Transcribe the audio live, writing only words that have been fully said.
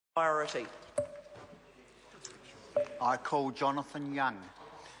priority. I call Jonathan Young.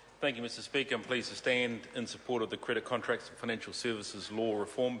 Thank you, Mr Speaker. I'm pleased to stand in support of the Credit Contracts and Financial Services Law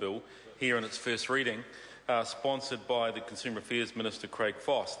Reform Bill here in its first reading, sponsored by the Consumer Affairs Minister Craig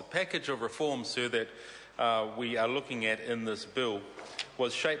Foss. The package of reforms, sir, that we are looking at in this bill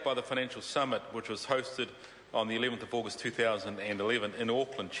was shaped by the Financial Summit, which was hosted on the 11th of August 2011 in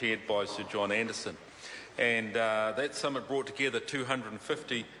Auckland, chaired by Sir John Anderson. And that summit brought together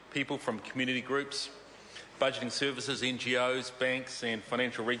 250 people from community groups, budgeting services, NGOs, banks and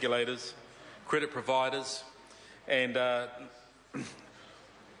financial regulators, credit providers, and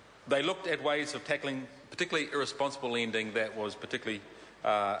they looked at ways of tackling particularly irresponsible lending that was particularly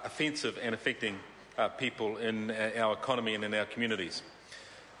offensive and affecting people in our economy and in our communities.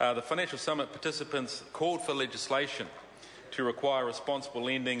 The Financial Summit participants called for legislation to require responsible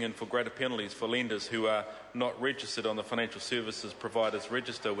lending and for greater penalties for lenders who are not registered on the Financial Services Providers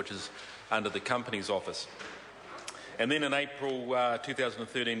Register, which is under the Companies Office. And then in April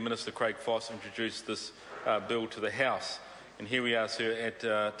 2013, Minister Craig Foss introduced this bill to the House. And here we are, sir, at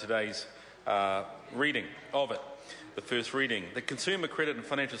today's reading of it, the first reading. The Consumer Credit and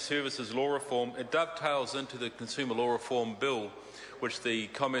Financial Services Law Reform, it dovetails into the Consumer Law Reform Bill, which the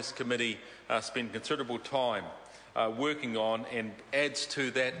Commerce Committee spent considerable time working on, and adds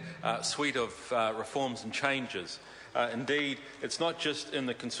to that suite of reforms and changes. Indeed, it's not just in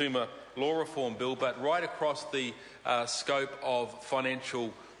the Consumer Law Reform Bill, but right across the scope of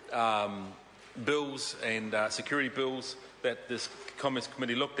financial bills and security bills that this Commerce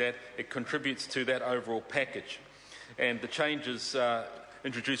Committee looked at. It contributes to that overall package. And the changes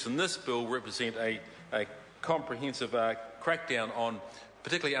introduced in this bill represent a comprehensive crackdown on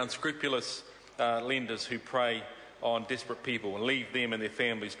particularly unscrupulous lenders who prey on desperate people and leave them and their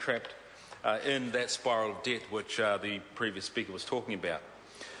families trapped in that spiral of debt which the previous speaker was talking about.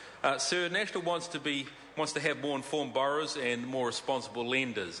 Sir, National wants to have more informed borrowers and more responsible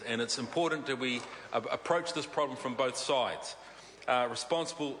lenders, and it's important that we approach this problem from both sides.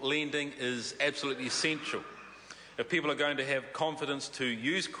 Responsible lending is absolutely essential. If people are going to have confidence to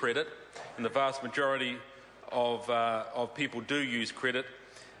use credit, and the vast majority of people do use credit,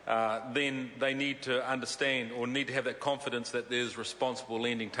 then they need to understand or need to have that confidence that there's responsible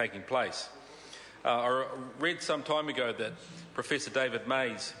lending taking place. I read some time ago that Professor David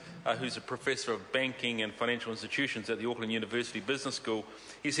Mays, who's a professor of banking and financial institutions at the Auckland University Business School,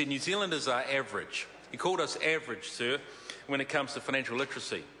 he said New Zealanders are average. He called us average, sir, when it comes to financial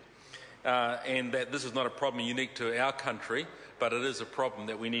literacy, and that this is not a problem unique to our country, but it is a problem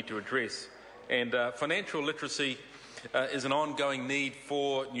that we need to address. And financial literacy is an ongoing need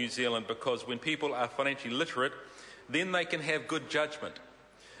for New Zealand, because when people are financially literate, then they can have good judgment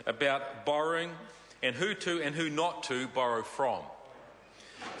about borrowing and who to and who not to borrow from.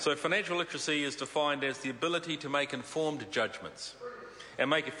 So financial literacy is defined as the ability to make informed judgments and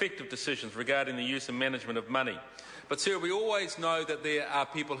make effective decisions regarding the use and management of money. But sir, we always know that there are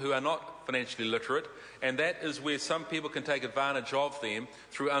people who are not financially literate, and that is where some people can take advantage of them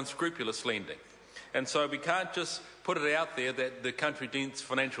through unscrupulous lending. And so we can't just put it out there that the country needs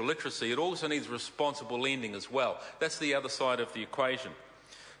financial literacy. It also needs responsible lending as well. That's the other side of the equation.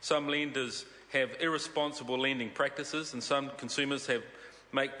 Some lenders have irresponsible lending practices, and some consumers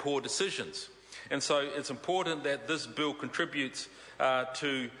make poor decisions. And so it's important that this bill contributes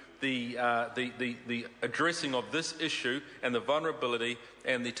to the addressing of this issue and the vulnerability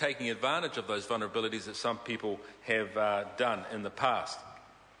and the taking advantage of those vulnerabilities that some people have done in the past.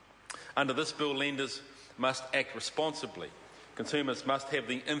 Under this bill, lenders must act responsibly. Consumers must have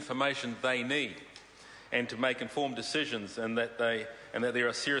the information they need and to make informed decisions, and that there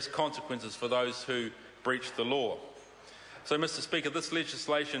are serious consequences for those who breach the law. So, Mr. Speaker, this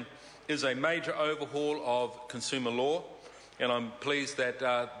legislation is a major overhaul of consumer law, and I'm pleased that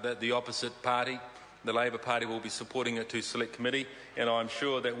the opposite party, the Labor Party, will be supporting it to Select Committee, and I'm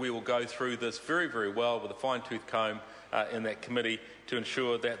sure that we will go through this very, very well with a fine-tooth comb in that committee to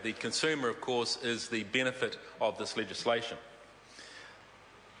ensure that the consumer, of course, is the benefit of this legislation.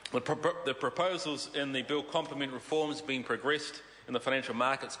 The proposals in the bill complement reforms being progressed in the Financial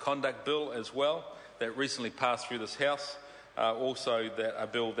Markets Conduct Bill as well, that recently passed through this House, also a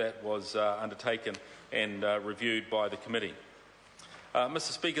bill that was undertaken and reviewed by the committee.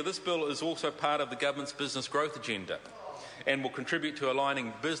 Mr. Speaker, this bill is also part of the government's business growth agenda and will contribute to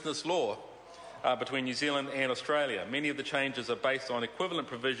aligning business law between New Zealand and Australia. Many of the changes are based on equivalent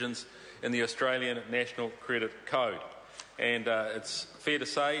provisions in the Australian National Credit Code. And it's fair to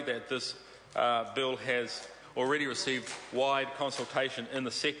say that this bill has already received wide consultation in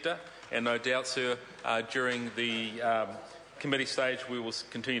the sector, and no doubt, sir, during the committee stage, we will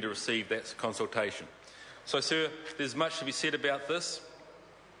continue to receive that consultation. So, sir, there's much to be said about this,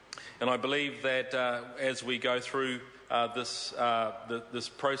 and I believe that as we go through this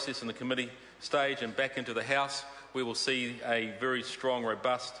process in the committee stage and back into the House, we will see a very strong,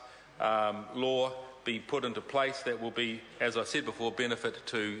 robust law be put into place that will be, as I said before, benefit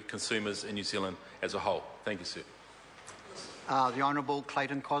to consumers in New Zealand as a whole. Thank you, sir. The Honourable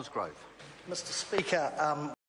Clayton Cosgrove. Mr. Speaker,